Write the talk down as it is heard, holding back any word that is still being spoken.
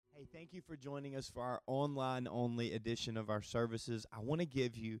Thank you for joining us for our online-only edition of our services. I want to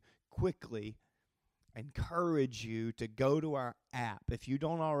give you quickly, encourage you to go to our app. If you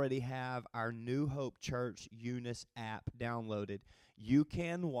don't already have our New Hope Church Eunice app downloaded, you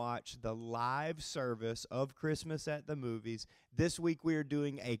can watch the live service of Christmas at the Movies. This week we are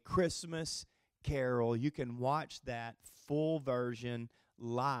doing a Christmas Carol. You can watch that full version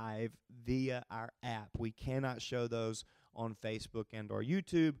live via our app. We cannot show those on Facebook and or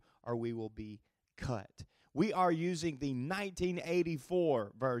YouTube, or we will be cut. We are using the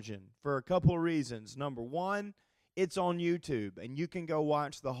 1984 version for a couple of reasons. Number one, it's on YouTube, and you can go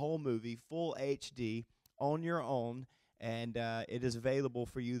watch the whole movie full HD on your own, and it is available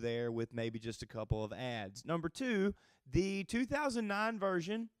for you there with maybe just a couple of ads. Number two, the 2009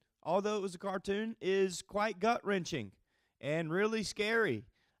 version, although it was a cartoon, is quite gut-wrenching and really scary.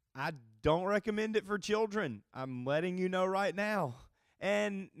 I don't recommend it for children. I'm letting you know right now.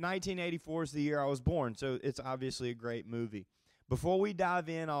 And 1984 is the year I was born, so it's obviously a great movie. Before we dive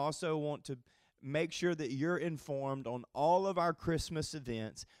in, I also want to make sure that you're informed on all of our Christmas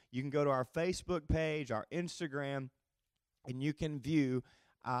events. You can go to our Facebook page, our Instagram, and you can view,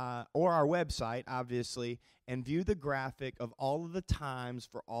 or our website, obviously, and view the graphic of all of the times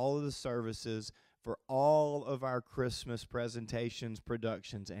for all of the services for all of our Christmas presentations,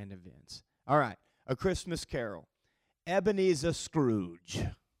 productions, and events. All right, A Christmas Carol. Ebenezer Scrooge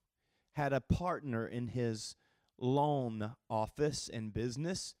had a partner in his loan office and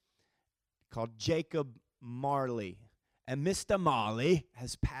business called Jacob Marley. And Mr. Marley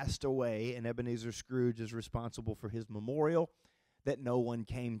has passed away, and Ebenezer Scrooge is responsible for his memorial that no one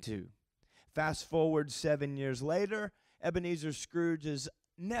came to. Fast forward 7 years later, Ebenezer Scrooge's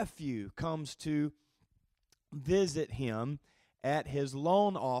nephew comes to visit him at his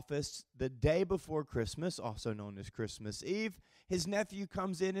loan office the day before Christmas, also known as Christmas Eve. His nephew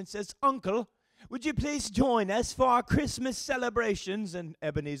comes in and says, "Uncle, would you please join us for our Christmas celebrations?" And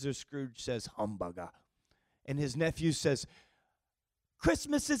Ebenezer Scrooge says, "Humbugger." And his nephew says,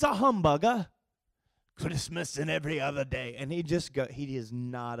 "Christmas is a humbugger. Christmas and every other day." And he is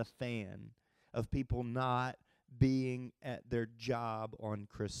not a fan of people not being at their job on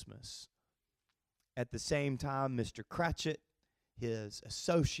Christmas. At the same time, Mr. Cratchit, his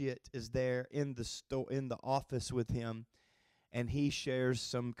associate, is there in the office with him, and he shares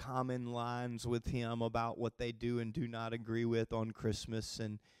some common lines with him about what they do and do not agree with on Christmas.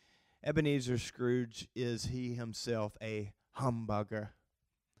 And Ebenezer Scrooge is he himself a humbugger.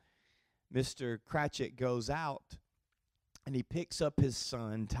 Mr. Cratchit goes out, and he picks up his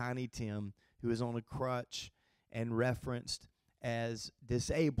son, Tiny Tim, who is on a crutch and referenced as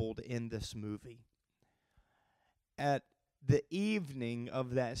disabled in this movie. At the evening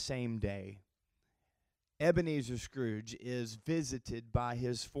of that same day, Ebenezer Scrooge is visited by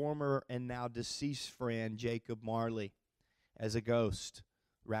his former and now deceased friend, Jacob Marley, as a ghost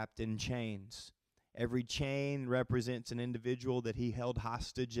wrapped in chains. Every chain represents an individual that he held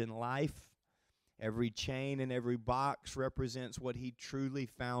hostage in life. Every chain and every box represents what he truly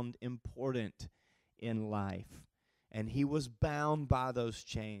found important in life. And he was bound by those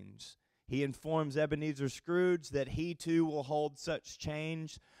chains. He informs Ebenezer Scrooge that he too will hold such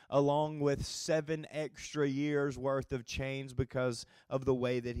chains along with 7 extra years worth of chains because of the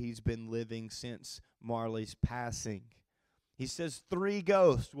way that he's been living since Marley's passing. He says 3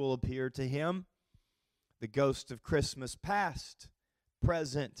 ghosts will appear to him: the ghost of Christmas past,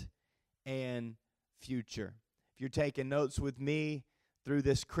 present, and future. If you're taking notes with me through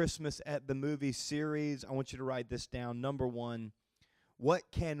this Christmas at the Movies series, I want you to write this down. Number 1,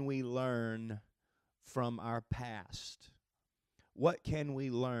 what can we learn from our past? What can we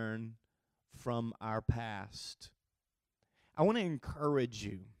learn from our past? I want to encourage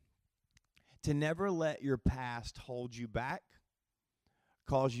you to never let your past hold you back,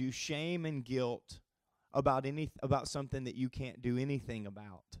 cause you shame and guilt about something that you can't do anything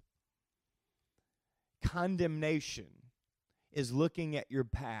about. Condemnation is looking at your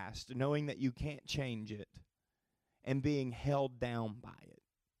past, knowing that you can't change it, and being held down by it.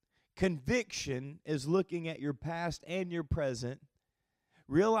 Conviction is looking at your past and your present,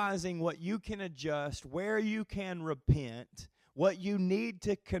 realizing what you can adjust, where you can repent, what you need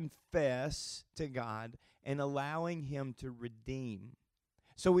to confess to God, and allowing Him to redeem.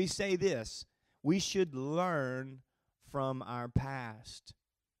 So we say this: we should learn from our past,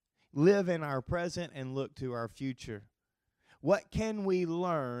 live in our present, and look to our future. What can we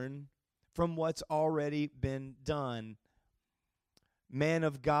learn from what's already been done? Man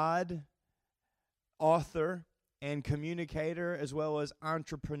of God, author, and communicator, as well as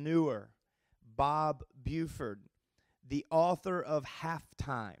entrepreneur, Bob Buford, the author of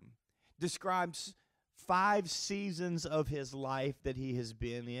Halftime, describes 5 seasons of his life that he has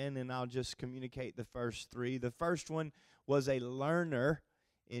been in, and I'll just communicate the first 3. The first one was a learner.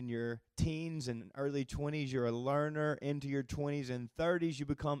 In your teens and early 20s, you're a learner. Into your 20s and 30s, you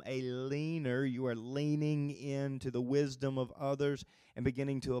become a leaner. You are leaning into the wisdom of others and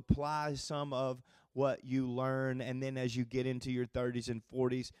beginning to apply some of what you learn. And then as you get into your 30s and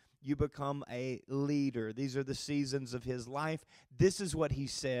 40s, you become a leader. These are the seasons of his life. This is what he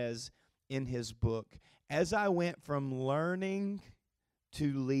says in his book. As I went from learning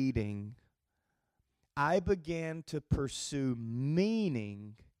to leading, I began to pursue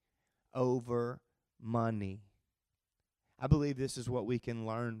meaning over money. I believe this is what we can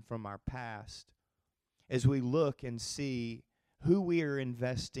learn from our past as we look and see who we are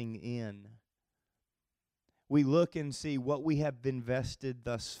investing in. We look and see what we have invested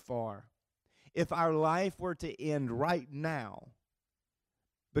thus far. If our life were to end right now,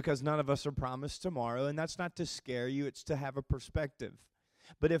 because none of us are promised tomorrow, and that's not to scare you, it's to have a perspective.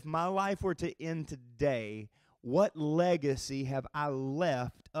 But if my life were to end today, what legacy have I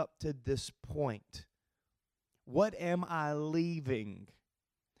left up to this point? What am I leaving?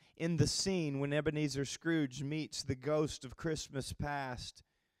 In the scene when Ebenezer Scrooge meets the ghost of Christmas past,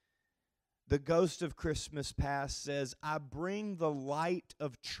 the ghost of Christmas past says, I bring the light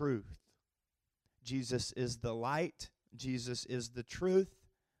of truth. Jesus is the light. Jesus is the truth.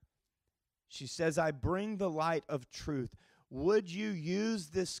 She says, I bring the light of truth. Would you use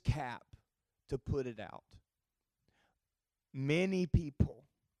this cap to put it out? Many people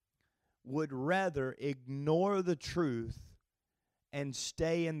would rather ignore the truth and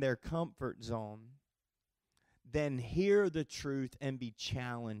stay in their comfort zone than hear the truth and be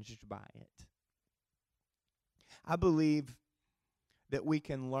challenged by it. I believe that we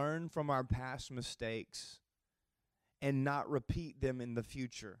can learn from our past mistakes and not repeat them in the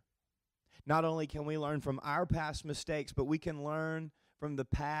future. Not only can we learn from our past mistakes, but we can learn from the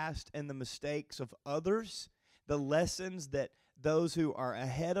past and the mistakes of others, the lessons that those who are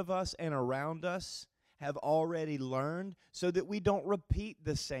ahead of us and around us have already learned, so that we don't repeat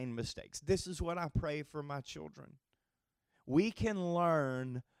the same mistakes. This is what I pray for my children. We can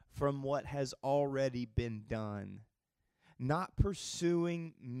learn from what has already been done. Not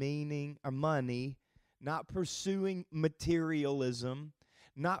pursuing meaning or money, not pursuing materialism,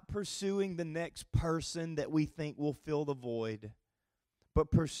 not pursuing the next person that we think will fill the void, but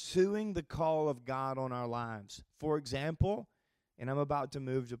pursuing the call of God on our lives. For example, and I'm about to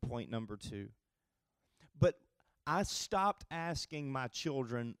move to point number 2, but I stopped asking my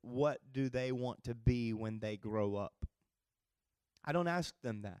children, what do they want to be when they grow up? I don't ask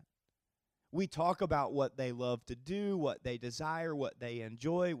them that. We talk about what they love to do, what they desire, what they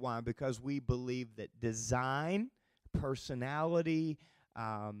enjoy. Why? Because we believe that design, personality,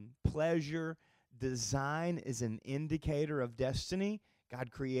 pleasure, design is an indicator of destiny.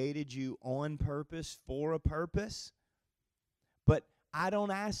 God created you on purpose for a purpose. But I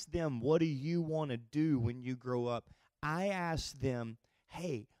don't ask them, what do you want to do when you grow up? I ask them,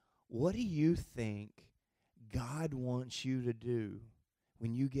 hey, what do you think God wants you to do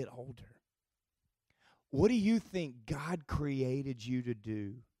when you get older? What do you think God created you to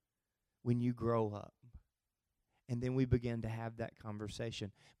do when you grow up? And then we begin to have that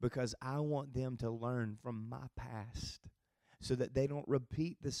conversation, because I want them to learn from my past so that they don't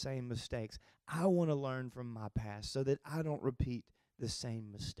repeat the same mistakes. I want to learn from my past so that I don't repeat the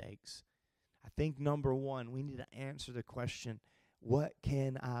same mistakes. I think number 1, we need to answer the question, what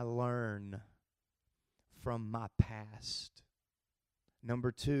can I learn from my past?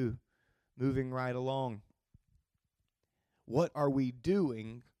 Number 2, moving right along, what are we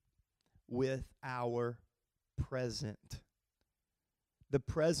doing with our present? The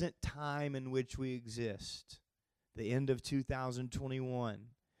present time in which we exist, the end of 2021,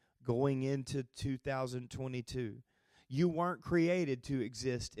 going into 2022. You weren't created to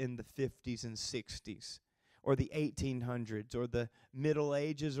exist in the 50s and 60s or the 1800s or the Middle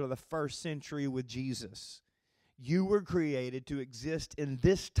Ages or the first century with Jesus. You were created to exist in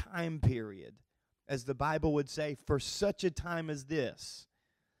this time period, as the Bible would say, for such a time as this.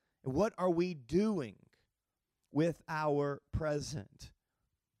 And what are we doing with our present?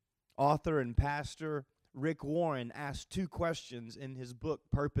 Author and pastor Rick Warren asked 2 questions in his book,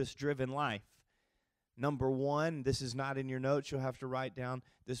 Purpose Driven Life. Number 1, this is not in your notes, you'll have to write down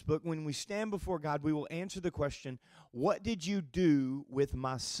this book. When we stand before God, we will answer the question, what did you do with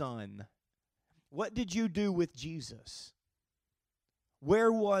my son? What did you do with Jesus?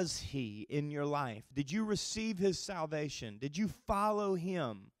 Where was he in your life? Did you receive his salvation? Did you follow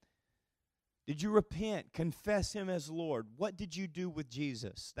him? Did you repent, confess him as Lord? What did you do with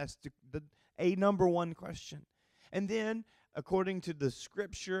Jesus? That's a number one question. And then, according to the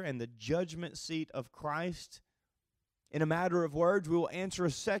Scripture and the judgment seat of Christ, in a matter of words, we will answer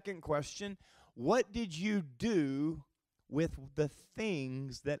a second question. What did you do with the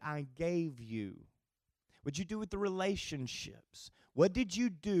things that I gave you? What did you do with the relationships? What did you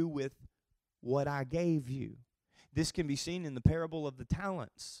do with what I gave you? This can be seen in the parable of the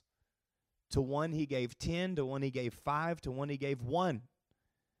talents. To one he gave 10, to one he gave 5, to one he gave 1.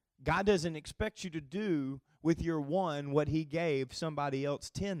 God doesn't expect you to do with your 1 what he gave somebody else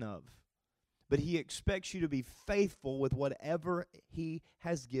 10 of. But he expects you to be faithful with whatever he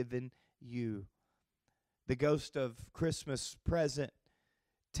has given you. The Ghost of Christmas Present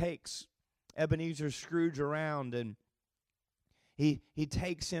takes Ebenezer Scrooge around, and he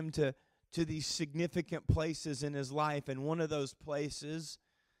takes him to these significant places in his life. And one of those places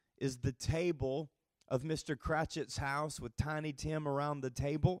is the table of Mr. Cratchit's house with Tiny Tim around the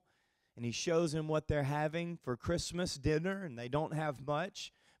table. And he shows him what they're having for Christmas dinner, and they don't have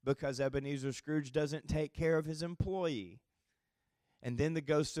much because Ebenezer Scrooge doesn't take care of his employee. And then the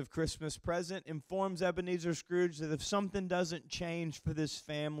Ghost of Christmas Present informs Ebenezer Scrooge that if something doesn't change for this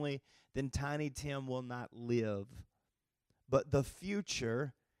family, then Tiny Tim will not live. But the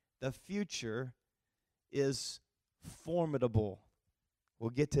future is formidable. We'll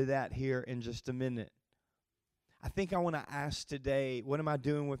get to that here in just a minute. I think I want to ask today, what am I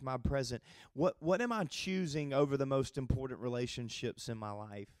doing with my present? What am I choosing over the most important relationships in my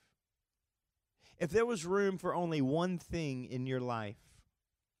life? If there was room for only one thing in your life,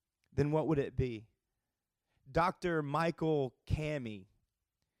 then what would it be? Dr. Michael Cammey,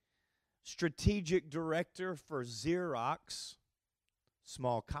 strategic director for Xerox,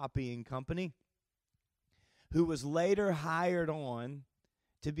 small copying company, who was later hired on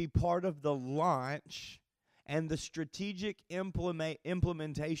to be part of the launch and the strategic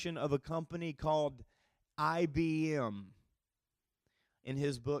implementation of a company called IBM. In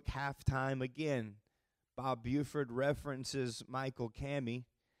his book, Halftime, again, Bob Buford references Michael Cammey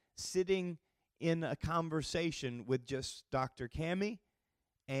sitting in a conversation with just Dr. Cammey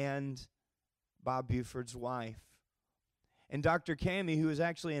and Bob Buford's wife. And Dr. Cammey, who is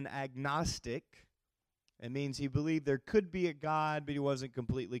actually an agnostic, it means he believed there could be a God, but he wasn't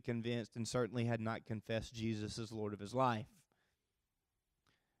completely convinced and certainly had not confessed Jesus as Lord of his life.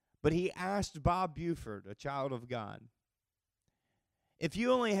 But he asked Bob Buford, a child of God, if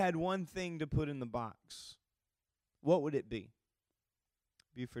you only had one thing to put in the box, what would it be?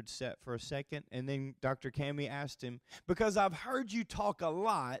 Buford sat for a second, and then Dr. Cammey asked him, because I've heard you talk a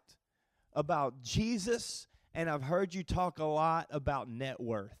lot about Jesus, and I've heard you talk a lot about net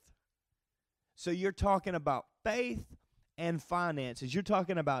worth. So you're talking about faith and finances. You're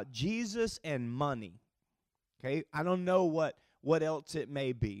talking about Jesus and money. Okay? I don't know what else it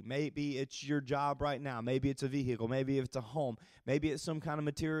may be. Maybe it's your job right now. Maybe it's a vehicle. Maybe it's a home. Maybe it's some kind of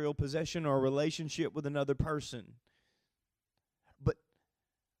material possession or a relationship with another person.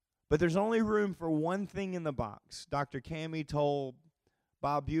 But there's only room for one thing in the box. Dr. Cammey told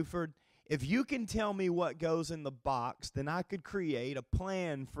Bob Buford, if you can tell me what goes in the box, then I could create a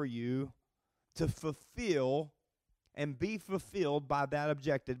plan for you to fulfill and be fulfilled by that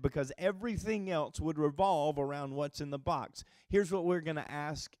objective, because everything else would revolve around what's in the box. Here's what we're going to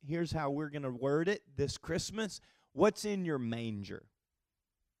ask. Here's how we're going to word it this Christmas. What's in your manger?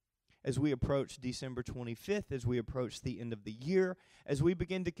 As we approach December 25th, as we approach the end of the year, as we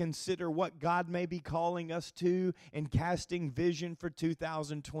begin to consider what God may be calling us to and casting vision for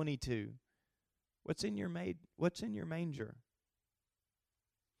 2022, what's in your manger?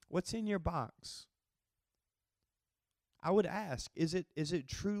 What's in your box? I would ask, is it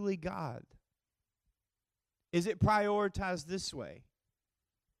truly God? Is it prioritized this way?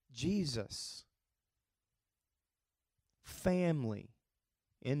 Jesus. Family.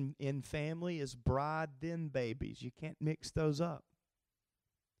 In family is bride, then babies. You can't mix those up.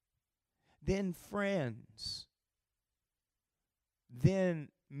 Then friends. Then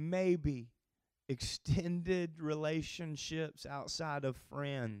maybe extended relationships outside of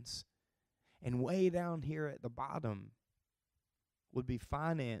friends. And way down here at the bottom would be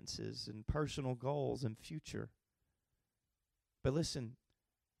finances and personal goals and future. But listen,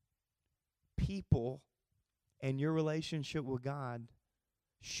 people and your relationship with God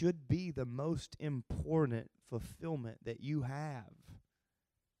should be the most important fulfillment that you have.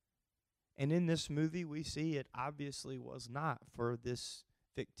 And in this movie, we see it obviously was not for this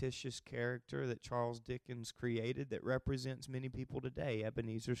fictitious character that Charles Dickens created that represents many people today,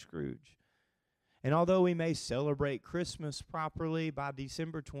 Ebenezer Scrooge. And although we may celebrate Christmas properly, by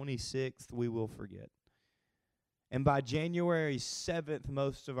December 26th, we will forget. And by January 7th,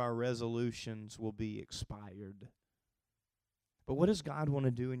 most of our resolutions will be expired. But what does God want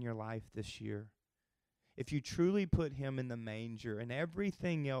to do in your life this year? If you truly put Him in the manger and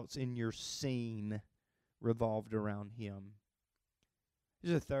everything else in your scene revolved around Him.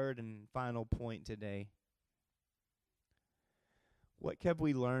 Here's a third and final point today. What have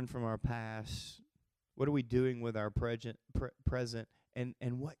we learned from our past? What are we doing with our present? And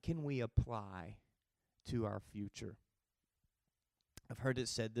what can we apply to our future? I've heard it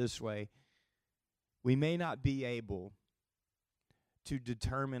said this way. We may not be able to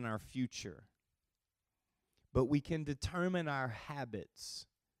determine our future, but we can determine our habits,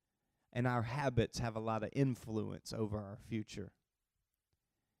 and our habits have a lot of influence over our future.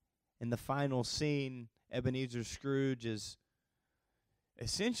 In the final scene, Ebenezer Scrooge is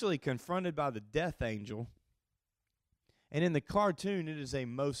essentially confronted by the death angel, and in the cartoon, it is a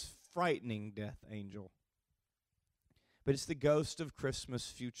most frightening death angel. But it's the ghost of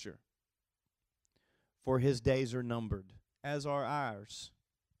Christmas future. For his days are numbered, as are ours.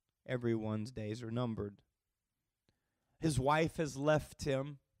 Everyone's days are numbered. His wife has left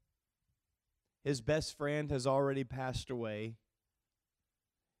him. His best friend has already passed away.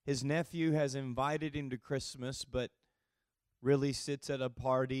 His nephew has invited him to Christmas, but really sits at a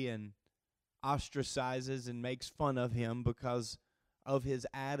party and ostracizes and makes fun of him because of his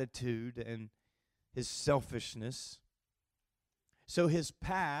attitude and his selfishness. So his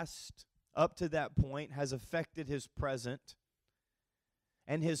past, up to that point, has affected his present.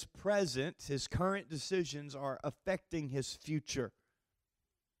 And his present, his current decisions are affecting his future.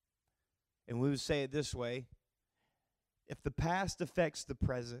 And we would say it this way: if the past affects the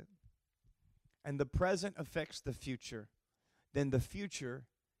present, and the present affects the future, then the future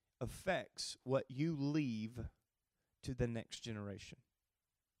affects what you leave to the next generation.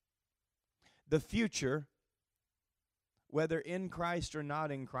 The future, whether in Christ or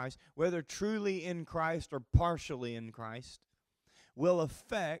not in Christ, whether truly in Christ or partially in Christ, will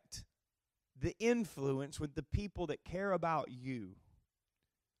affect the influence with the people that care about you,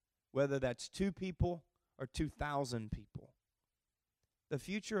 whether that's 2 people or 2,000 people. The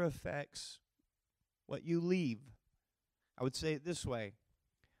future affects what you leave. I would say it this way: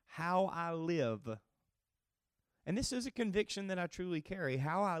 how I live, and this is a conviction that I truly carry,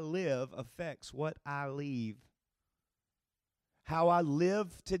 how I live affects what I leave. How I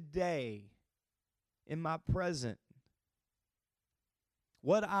live today in my present,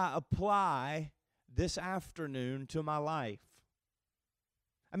 what I apply this afternoon to my life.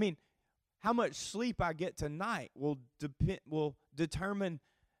 I mean, how much sleep I get tonight will determine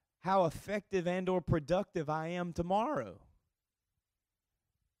how effective and or productive I am tomorrow.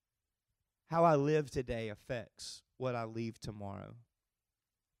 How I live today affects what I leave tomorrow.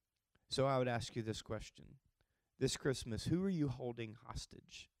 So I would ask you this question. This Christmas, who are you holding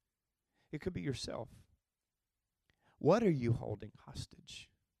hostage? It could be yourself. What are you holding hostage?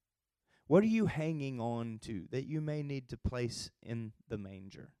 What are you hanging on to that you may need to place in the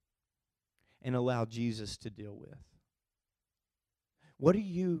manger and allow Jesus to deal with? What are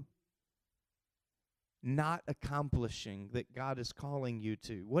you not accomplishing that God is calling you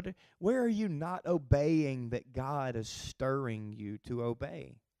to? Where are you not obeying that God is stirring you to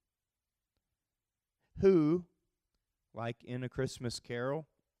obey? Who, like in A Christmas Carol,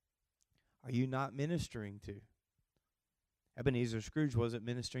 are you not ministering to? Ebenezer Scrooge wasn't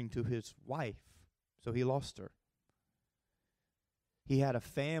ministering to his wife, so he lost her. He had a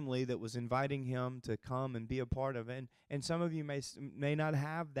family that was inviting him to come and be a part of it. And some of you may not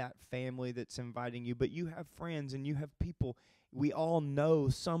have that family that's inviting you, but you have friends and you have people. We all know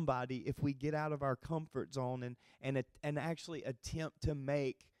somebody if we get out of our comfort zone and actually attempt to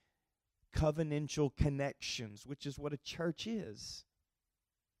make covenantal connections, which is what a church is.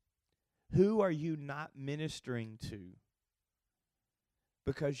 Who are you not ministering to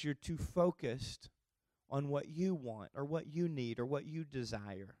because you're too focused on what you want or what you need or what you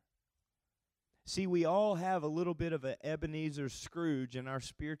desire? See, we all have a little bit of an Ebenezer Scrooge in our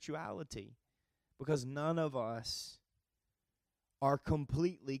spirituality because none of us are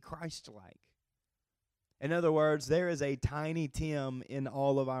completely Christ-like. In other words, there is a tiny Tim in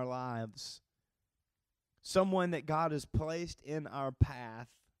all of our lives. Someone that God has placed in our path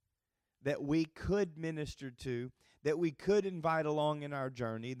that we could minister to, that we could invite along in our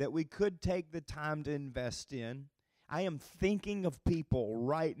journey, that we could take the time to invest in. I am thinking of people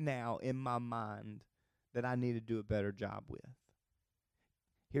right now in my mind that I need to do a better job with.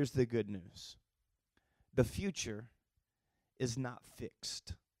 Here's the good news. The future is not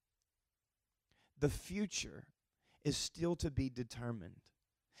fixed. The future is still to be determined.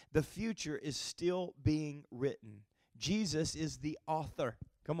 The future is still being written. Jesus is the author,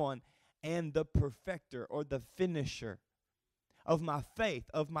 come on, and the perfecter or the finisher of my faith,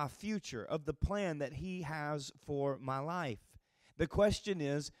 of my future, of the plan that He has for my life. The question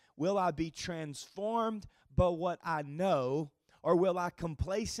is, will I be transformed by what I know, or will I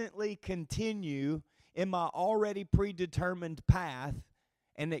complacently continue in my already predetermined path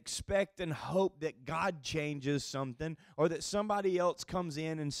and expect and hope that God changes something or that somebody else comes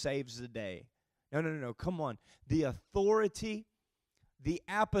in and saves the day? No. Come on. The authority, the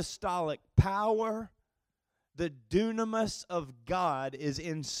apostolic power, the dunamis of God is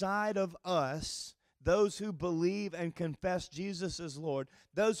inside of us, those who believe and confess Jesus as Lord,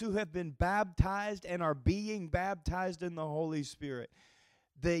 those who have been baptized and are being baptized in the Holy Spirit.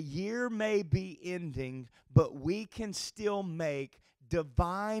 The year may be ending, but we can still make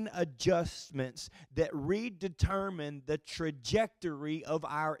divine adjustments that redetermine the trajectory of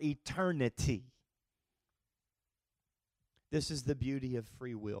our eternity. This is the beauty of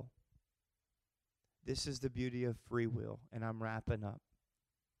free will. This is the beauty of free will, and I'm wrapping up.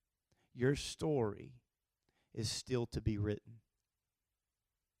 Your story is still to be written.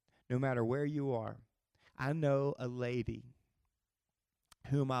 No matter where you are. I know a lady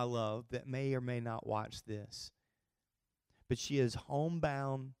whom I love that may or may not watch this, but she is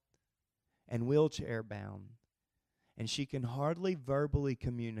homebound and wheelchair bound, and she can hardly verbally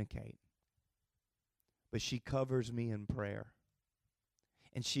communicate, but she covers me in prayer,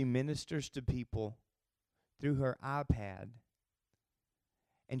 and she ministers to people through her iPad,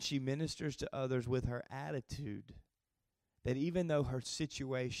 and she ministers to others with her attitude that even though her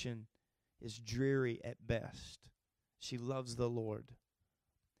situation is dreary at best, she loves the Lord,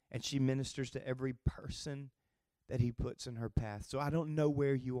 and she ministers to every person that He puts in her path. So I don't know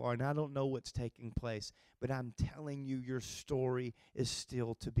where you are, and I don't know what's taking place, but I'm telling you, your story is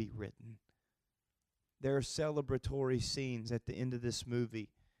still to be written. There are celebratory scenes at the end of this movie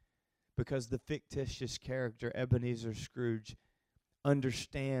because the fictitious character, Ebenezer Scrooge,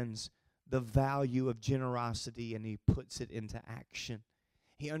 understands the value of generosity and he puts it into action.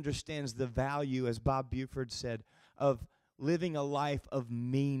 He understands the value, as Bob Buford said, of living a life of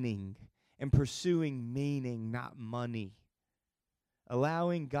meaning and pursuing meaning, not money.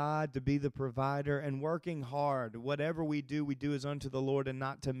 Allowing God to be the provider and working hard. Whatever we do as unto the Lord and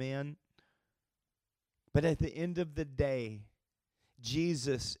not to men. But at the end of the day,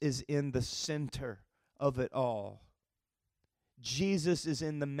 Jesus is in the center of it all. Jesus is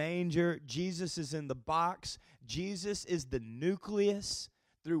in the manger. Jesus is in the box. Jesus is the nucleus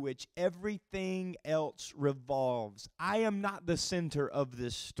through which everything else revolves. I am not the center of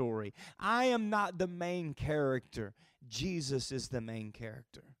this story. I am not the main character. Jesus is the main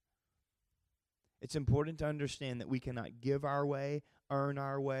character. It's important to understand that we cannot give our way, earn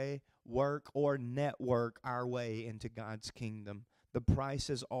our way, work, or network our way into God's kingdom. The price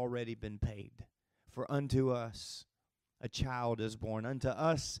has already been paid. For unto us a child is born, unto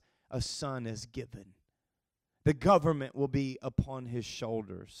us a son is given. The government will be upon His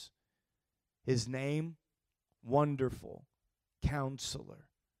shoulders. His name, Wonderful, Counselor,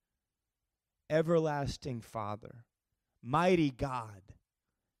 Everlasting Father, Mighty God,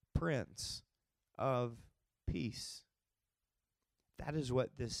 Prince of Peace. That is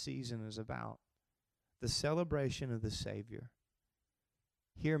what this season is about. The celebration of the Savior.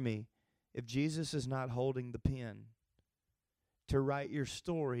 Hear me, if Jesus is not holding the pen to write your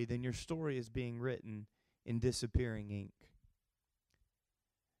story, then your story is being written in disappearing ink.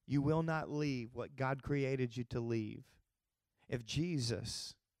 You will not leave what God created you to leave if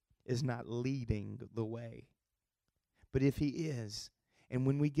Jesus is not leading the way. But if He is, and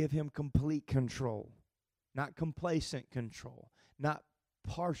when we give Him complete control, not complacent control, not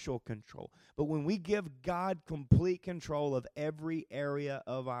partial control, but when we give God complete control of every area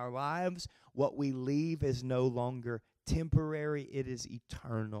of our lives, what we leave is no longer temporary, it is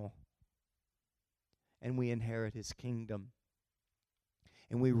eternal. And we inherit His kingdom.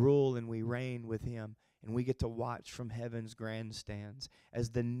 And we rule and we reign with Him. And we get to watch from heaven's grandstands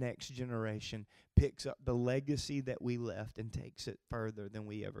as the next generation picks up the legacy that we left and takes it further than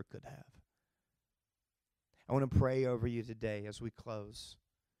we ever could have. I want to pray over you today as we close.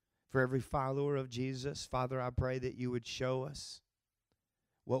 For every follower of Jesus, Father, I pray that you would show us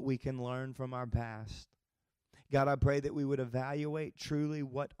what we can learn from our past. God, I pray that we would evaluate truly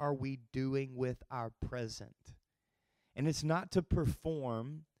what are we doing with our present. And it's not to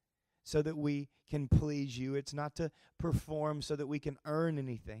perform so that we can please you. It's not to perform so that we can earn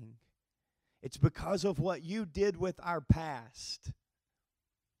anything. It's because of what you did with our past.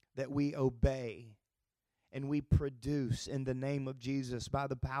 that we obey and we produce in the name of Jesus by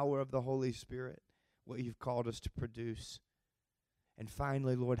the power of the Holy Spirit what you've called us to produce. And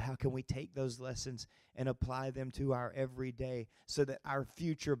finally, Lord, how can we take those lessons and apply them to our everyday so that our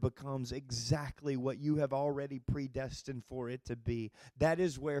future becomes exactly what you have already predestined for it to be? That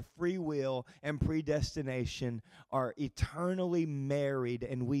is where free will and predestination are eternally married,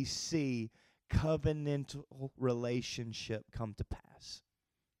 and we see covenantal relationship come to pass.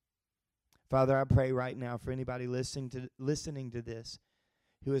 Father, I pray right now for anybody listening to this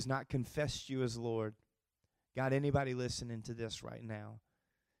who has not confessed you as Lord. God, anybody listening to this right now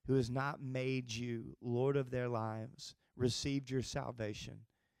who has not made you Lord of their lives, received your salvation,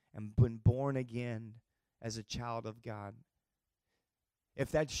 and been born again as a child of God.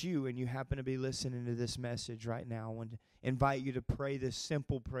 If that's you and you happen to be listening to this message right now, I want to invite you to pray this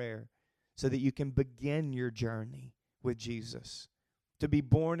simple prayer so that you can begin your journey with Jesus, to be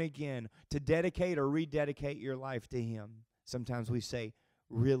born again, to dedicate or rededicate your life to Him. Sometimes we say,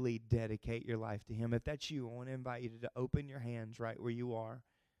 really dedicate your life to Him. If that's you, I want to invite you to open your hands right where you are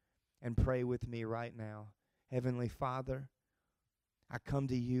and pray with me right now. Heavenly Father, I come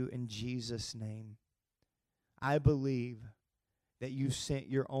to you in Jesus' name. I believe that you sent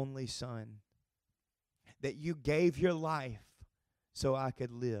your only Son, that you gave your life so I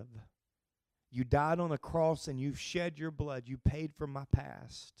could live. You died on a cross and you shed your blood. You paid for my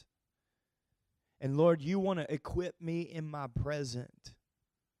past. And Lord, you want to equip me in my present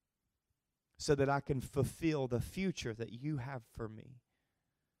so that I can fulfill the future that you have for me.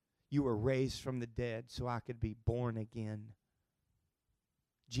 You were raised from the dead so I could be born again.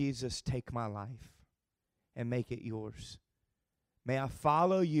 Jesus, take my life and make it yours. May I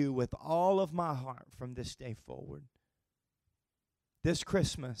follow you with all of my heart from this day forward. This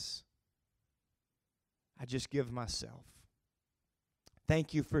Christmas, I just give myself.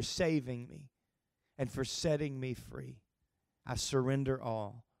 Thank you for saving me and for setting me free. I surrender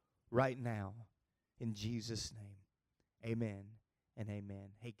all right now in Jesus' name. Amen and amen.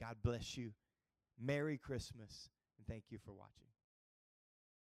 Hey, God bless you. Merry Christmas, and thank you for watching.